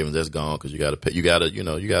bit of savings, that's gone, because you got to pay. You got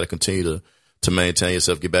to continue to maintain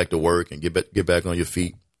yourself, get back to work, and get back on your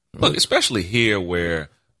feet. Look, especially here, where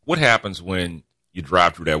what happens when you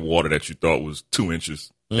drive through that water that you thought was 2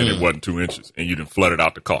 inches and it wasn't 2 inches, and you done flooded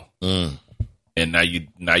out the car, and now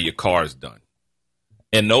your car is done.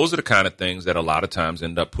 And those are the kind of things that a lot of times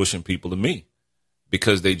end up pushing people to me,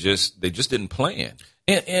 because they just didn't plan.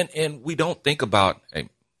 And we don't think about, hey,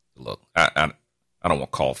 look, I don't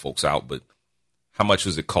want to call folks out, but how much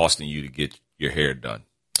is it costing you to get your hair done?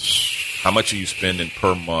 How much are you spending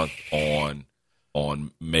per month on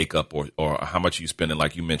makeup, or how much are you spending,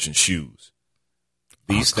 like you mentioned, shoes?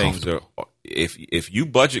 These things are, if you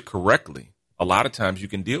budget correctly, a lot of times you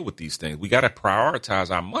can deal with these things. We got to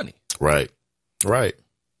prioritize our money. Right.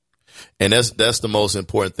 And that's the most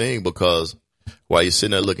important thing, because while you're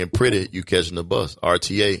sitting there looking pretty, you catching the bus.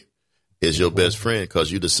 RTA is your best friend,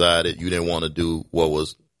 because you decided you didn't want to do what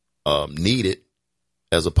was needed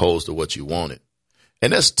as opposed to what you wanted.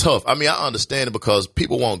 And that's tough. I mean, I understand it, because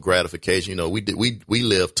people want gratification. We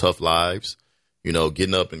live tough lives,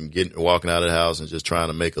 getting up and walking out of the house and just trying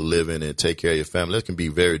to make a living and take care of your family. That can be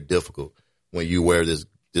very difficult when you wear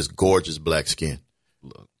this gorgeous black skin.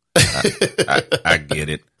 Look, I get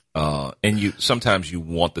it. And sometimes you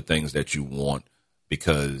want the things that you want,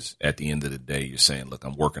 because at the end of the day, you're saying, look,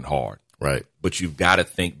 I'm working hard. Right. But you've got to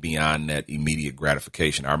think beyond that immediate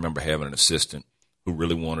gratification. I remember having an assistant who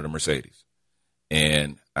really wanted a Mercedes,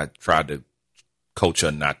 and I tried to coach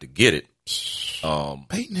her not to get it.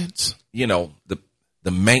 Maintenance.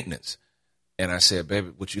 The maintenance. And I said,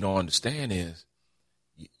 baby, what you don't understand is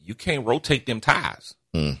you can't rotate them tires.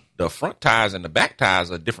 The front tires and the back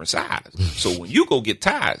tires are different size. So when you go get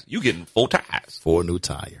tires, you're getting 4 tires. 4 new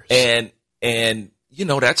tires. And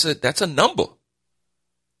that's a number.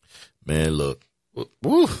 Man, look.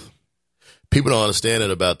 Woo. People don't understand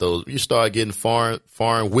it about those. You start getting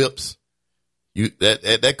foreign whips,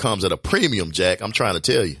 that comes at a premium, Jack. I'm trying to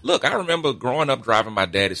tell you. Look, I remember growing up driving my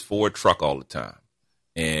daddy's Ford truck all the time.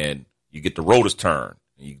 And you get the rotors turned,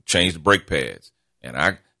 and you change the brake pads. And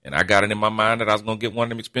I got it in my mind that I was going to get one of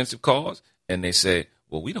them expensive cars. And they said,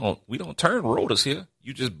 well, we don't turn rotors here.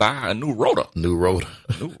 You just buy a new rotor. New rotor.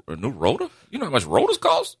 A new rotor? You know how much rotors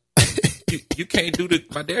cost? You can't do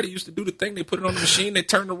my daddy used to do the thing. They put it on the machine. They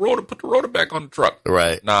turn the rotor, put the rotor back on the truck.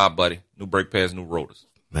 Right. Nah, buddy. New brake pads, new rotors.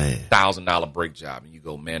 Man. $1,000 brake job. And you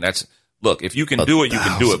go, man, look, if you can do it, you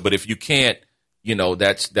can do it. But if you can't,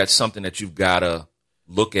 that's something that you've got to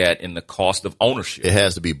look at in the cost of ownership. It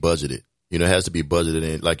has to be budgeted. It has to be budgeted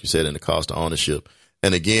in, like you said, in the cost of ownership.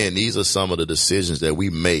 And again, these are some of the decisions that we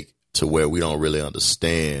make to where we don't really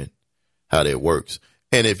understand how that works.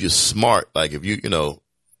 And if you're smart, like if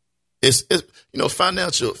it's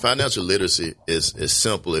financial literacy is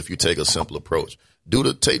simple if you take a simple approach. Do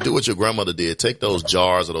what your grandmother did. Take those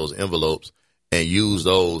jars or those envelopes and use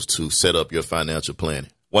those to set up your financial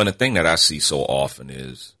planning. One the thing that I see so often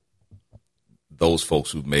is those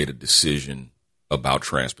folks who've made a decision about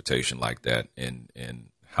transportation like that, and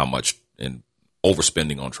how much and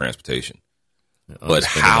overspending on transportation. But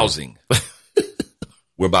housing,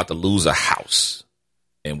 we're about to lose a house,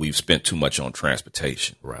 and we've spent too much on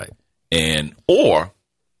transportation. Right. Or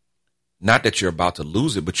not that you're about to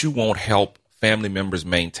lose it, but you won't help family members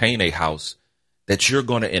maintain a house that you're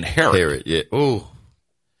going to inherit. Yeah. Oh.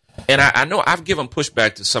 And I know I've given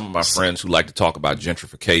pushback to some of my friends who like to talk about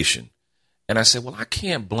gentrification. And I said, well, I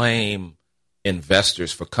can't blame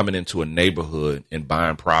investors for coming into a neighborhood and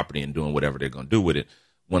buying property and doing whatever they're going to do with it,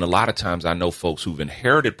 when a lot of times I know folks who've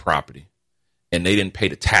inherited property and they didn't pay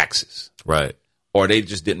the taxes. Right. Or they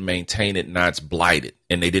just didn't maintain it, now it's blighted,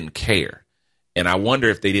 and they didn't care. And I wonder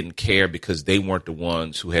if they didn't care because they weren't the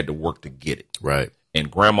ones who had to work to get it. Right.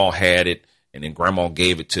 And grandma had it, and then grandma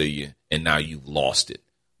gave it to you, and now you've lost it.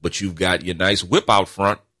 But you've got your nice whip out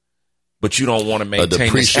front, but you don't want to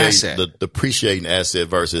maintain this asset. The depreciating asset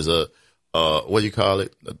versus what do you call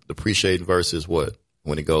it? Depreciating versus what?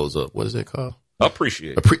 When it goes up. What is it called?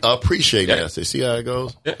 Appreciating asset. See how it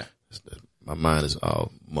goes? Yeah. My mind is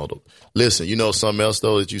all muddled. Listen, something else,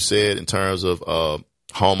 though, that you said in terms of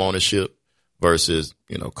home ownership versus,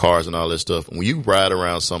 cars and all that stuff. When you ride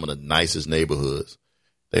around some of the nicest neighborhoods,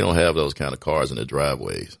 they don't have those kind of cars in their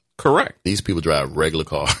driveways. Correct. These people drive regular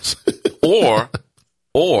cars. Or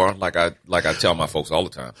Or like I tell my folks all the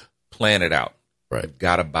time, plan it out. Right. You've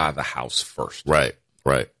got to buy the house first. Right.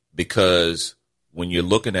 Because when you're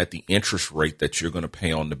looking at the interest rate that you're going to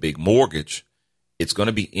pay on the big mortgage, it's going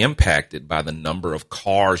to be impacted by the number of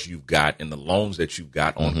cars you've got and the loans that you've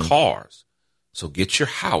got on cars. So get your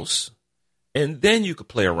house, and then you could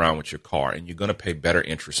play around with your car, and you're going to pay better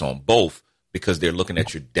interest on both because they're looking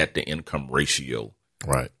at your debt to income ratio.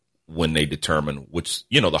 Right. When they determine which,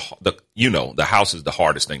 the house is the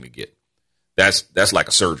hardest thing to get. That's like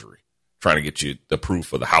a surgery, trying to get you the proof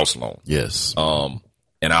for the house loan. Yes.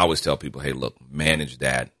 And I always tell people, hey, look, manage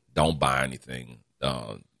that. Don't buy anything,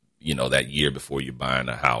 that year before you're buying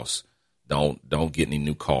a house. Don't get any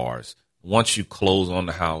new cars. Once you close on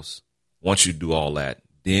the house, once you do all that,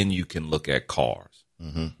 then you can look at cars.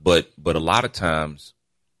 Mm-hmm. But a lot of times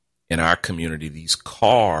in our community, these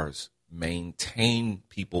cars maintain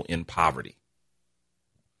people in poverty.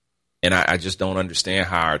 And I just don't understand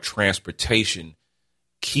how our transportation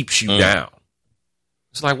keeps you down.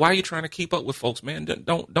 It's like, why are you trying to keep up with folks, man?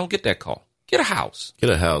 Don't get that car. Get a house. Get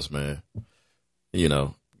a house, man.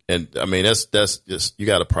 And I mean, that's just, you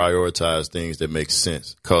got to prioritize things that make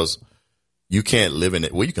sense, because you can't live in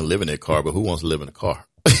it. Well, you can live in a car, but who wants to live in a car?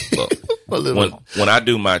 Look, when I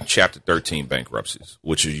do my Chapter 13 bankruptcies,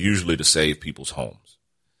 which is usually to save people's homes,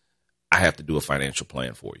 I have to do a financial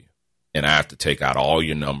plan for you. And I have to take out all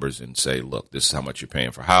your numbers and say, look, this is how much you're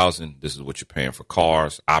paying for housing. This is what you're paying for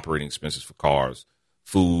cars, operating expenses for cars,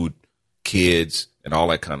 food, kids, and all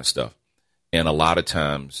that kind of stuff. And a lot of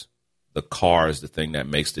times the car is the thing that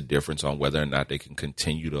makes the difference on whether or not they can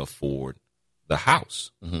continue to afford the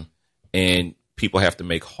house. Mm-hmm. And people have to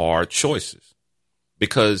make hard choices,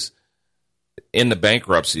 because in the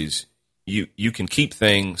bankruptcies, you can keep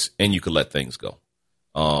things and you can let things go,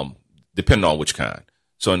 depending on which kind.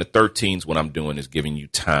 So in the 13s, what I'm doing is giving you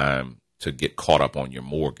time to get caught up on your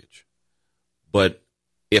mortgage. But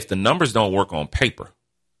if the numbers don't work on paper,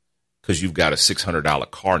 because you've got a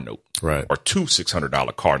 $600 car note, right, or two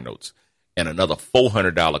 $600 car notes, and another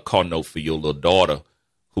 $400 car note for your little daughter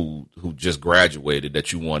who just graduated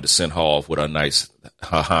that you wanted to send her off with a nice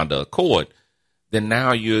Honda Accord, then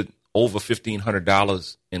now you're over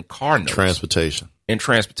 $1,500 in car notes. Transportation.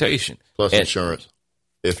 Plus insurance,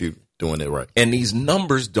 if you're doing it right. And these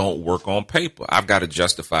numbers don't work on paper. I've got to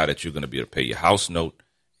justify that you're going to be able to pay your house note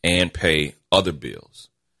and pay other bills.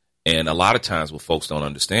 And a lot of times what folks don't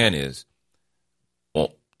understand is,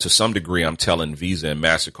 well, to some degree, I'm telling Visa and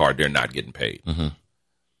MasterCard they're not getting paid. Mm-hmm.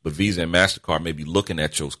 But Visa and MasterCard may be looking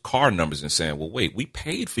at your car numbers and saying, well, wait, we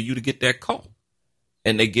paid for you to get that car.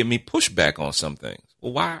 And they give me pushback on some things.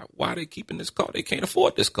 Well, why are they keeping this car? They can't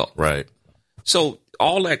afford this car. Right. So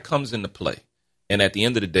all that comes into play. And at the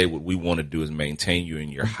end of the day, what we want to do is maintain you in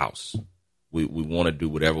your house. We want to do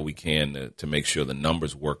whatever we can to make sure the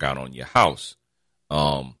numbers work out on your house.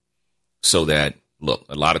 So that, look,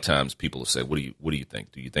 a lot of times people will say, what do you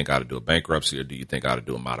think? Do you think I ought to do a bankruptcy, or do you think I ought to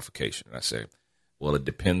do a modification? And I say, well, it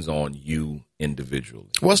depends on you individually.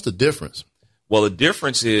 What's the difference? Well, the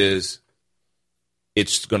difference is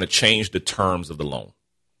it's going to change the terms of the loan.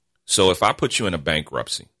 So if I put you in a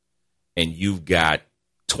bankruptcy and you've got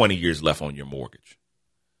 20 years left on your mortgage,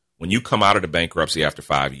 when you come out of the bankruptcy after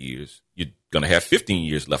 5 years, you're going to have 15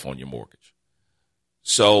 years left on your mortgage.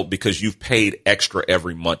 So because you've paid extra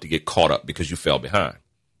every month to get caught up because you fell behind.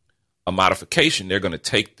 A modification, they're going to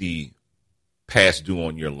take the past due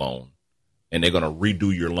on your loan and they're going to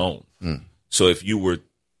redo your loan. Mm. So if you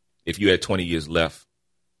had 20 years left,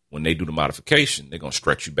 when they do the modification, they're going to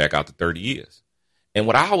stretch you back out to 30 years. And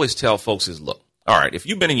what I always tell folks is, look, all right, if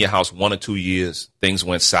you've been in your house 1 or 2 years, things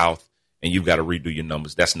went south, and you've got to redo your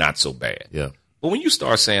numbers, that's not so bad. Yeah. But when you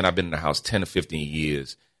start saying I've been in the house 10 or 15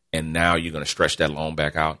 years, and now you're going to stretch that loan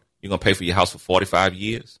back out, you're going to pay for your house for 45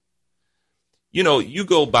 years. You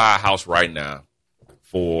go buy a house right now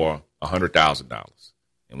for $100,000.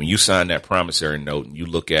 And when you sign that promissory note and you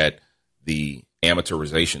look at the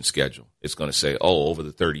amortization schedule, it's going to say, over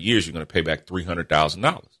the 30 years, you're going to pay back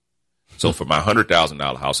 $300,000. So for my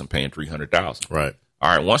 $100,000 house, I'm paying $300,000. Right.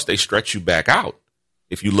 All right. Once they stretch you back out,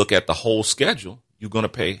 if you look at the whole schedule, you're going to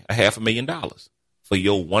pay $500,000 for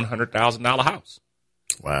your $100,000 house.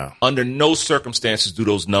 Wow. Under no circumstances do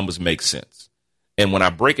those numbers make sense. And when I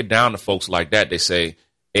break it down to folks like that, they say,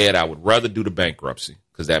 Ed, I would rather do the bankruptcy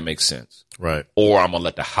because that makes sense. Right. Or I'm going to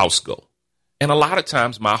let the house go. And a lot of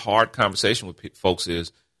times my hard conversation with folks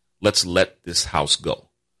is, let's let this house go.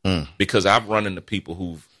 Mm. Because I've run into people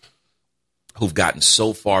who've gotten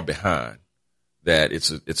so far behind that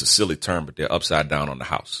it's a silly term, but they're upside down on the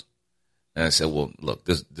house. And I said, well, look,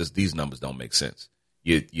 these numbers don't make sense.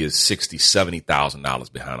 You're $60,000,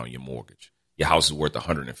 $70,000 behind on your mortgage. Your house is worth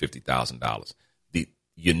 $150,000.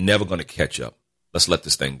 You're never going to catch up. Let's let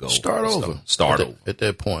this thing go. Start over. At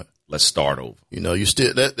that point. Let's start over. You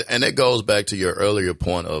still and that goes back to your earlier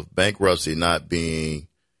point of bankruptcy not being.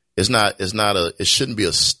 It shouldn't be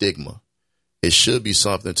a stigma. It should be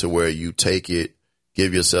something to where you take it,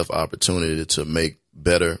 give yourself opportunity to make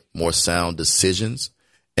better, more sound decisions,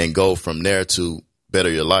 and go from there to better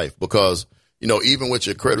your life. Because even with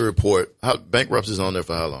your credit report, bankruptcy is on there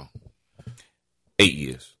for how long? 8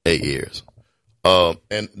 years. 8 years.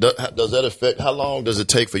 And does that affect, how long does it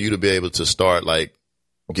take for you to be able to start like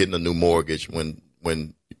getting a new mortgage when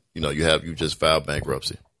you just filed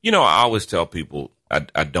bankruptcy? I always tell people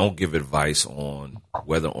I don't give advice on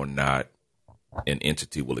whether or not an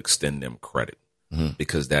entity will extend them credit,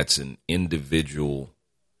 because that's an individual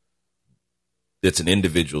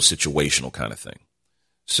situational kind of thing.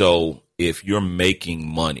 So if you're making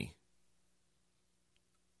money,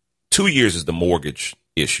 2 years is the mortgage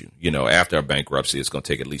issue. After a bankruptcy, it's going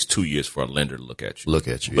to take at least 2 years for a lender to look at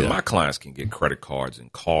you. But my clients can get credit cards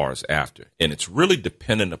and cars after. And it's really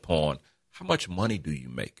dependent upon how much money do you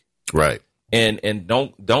make. Right. And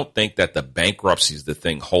don't think that the bankruptcy is the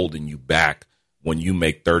thing holding you back when you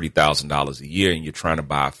make $30,000 a year and you're trying to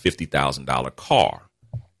buy a $50,000 car.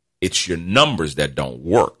 It's your numbers that don't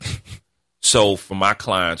work. So for my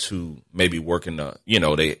clients who maybe work in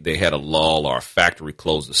they had a lull or a factory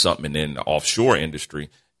closed or something, and in the offshore industry,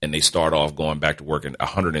 and they start off going back to working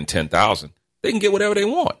 $110,000, they can get whatever they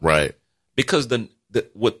want. Right. Because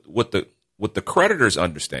what the creditors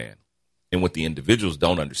understand and what the individuals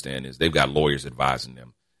don't understand is they've got lawyers advising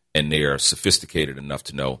them, and they are sophisticated enough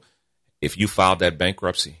to know if you filed that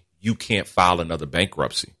bankruptcy, you can't file another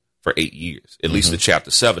bankruptcy for 8 years, at least the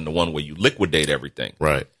Chapter 7, the one where you liquidate everything.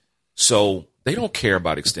 Right. So they don't care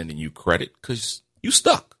about extending you credit because you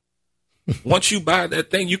stuck. Once you buy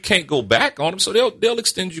that thing, you can't go back on them, so they'll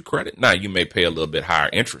extend you credit. Now you may pay a little bit higher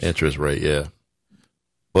interest rate, yeah.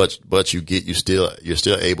 But you're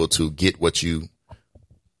still able to get what you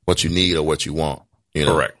need or what you want.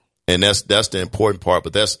 Correct. And that's the important part.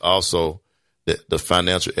 But that's also the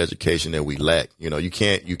financial education that we lack. You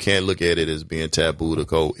can't look at it as being taboo to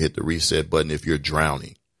go hit the reset button if you're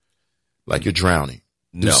drowning, like you're drowning.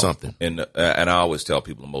 Do something. And I always tell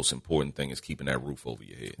people the most important thing is keeping that roof over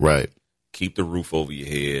your head. Right. Keep the roof over your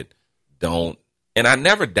head. And I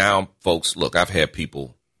never down folks. Look, I've had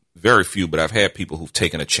people, very few, but I've had people who've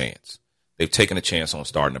taken a chance. They've taken a chance on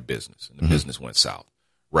starting a business, and the business went south.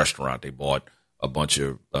 Restaurant, they bought a bunch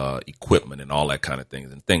of equipment and all that kind of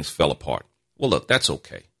things, and things fell apart. Well, look, that's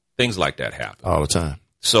okay. Things like that happen. All the time.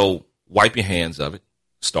 So wipe your hands of it,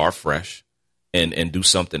 start fresh. And do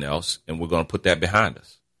something else, and we're going to put that behind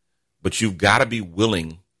us. But you've got to be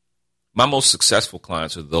willing. My most successful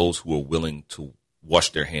clients are those who are willing to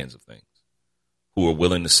wash their hands of things, who are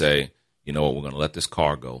willing to say, you know what, we're going to let this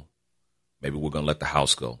car go. Maybe we're going to let the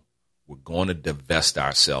house go. We're going to divest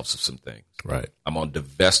ourselves of some things. Right. I'm going to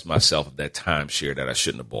divest myself of that timeshare that I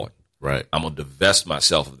shouldn't have bought. Right. I'm going to divest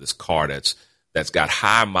myself of this car that's got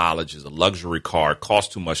high mileage, is a luxury car,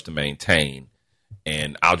 costs too much to maintain.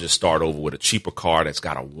 And I'll just start over with a cheaper car that's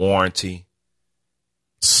got a warranty.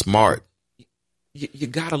 Smart. You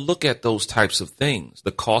got to look at those types of things,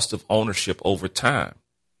 the cost of ownership over time.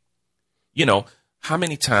 How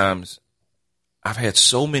many times I've had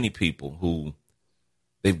so many people who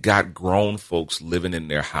they've got grown folks living in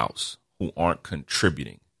their house who aren't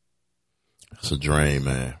contributing. That's a drain,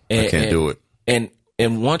 man. I can't do it. And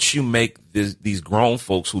once you make these grown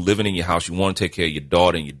folks who living in your house, you want to take care of your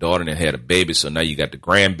daughter, and your daughter then had a baby, so now you got the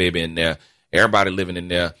grandbaby in there, everybody living in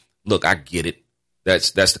there. Look, I get it.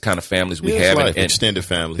 That's the kind of families we have. And extended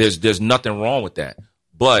family. There's nothing wrong with that.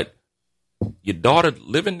 But your daughter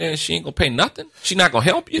living there, she ain't gonna pay nothing. She's not gonna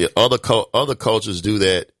help you. Yeah, other cultures do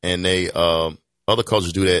that, and they all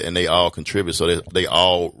contribute, so they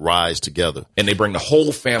all rise together, and they bring the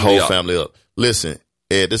whole family up. Listen,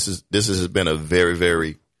 Ed, this has been a very,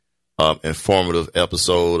 very informative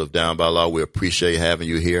episode of Down by Law. We appreciate having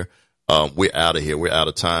you here. We're out of here. We're out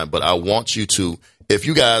of time. But I want you to, if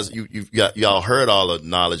you guys, y'all heard all the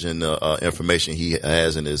knowledge and the information he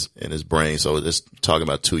has in his brain. So it's talking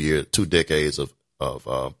about 2 decades of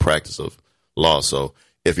practice of law. So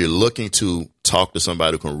if you're looking to talk to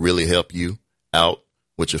somebody who can really help you out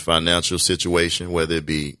with your financial situation, whether it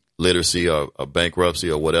be literacy or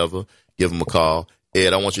bankruptcy or whatever, give them a call.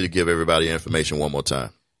 Ed, I want you to give everybody your information one more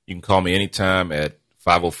time. You can call me anytime at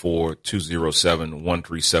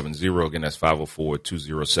 504-207-1370. Again, that's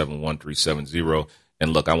 504-207-1370.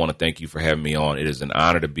 And look, I want to thank you for having me on. It is an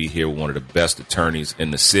honor to be here with one of the best attorneys in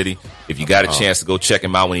the city. If you got a chance to go check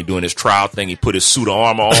him out when he's doing his trial thing, he put his suit of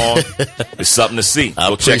armor on. It's something to see.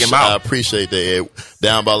 Go check him out. I appreciate that.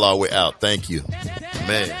 Down by Law, we're out. Thank you.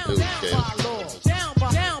 Man, dude,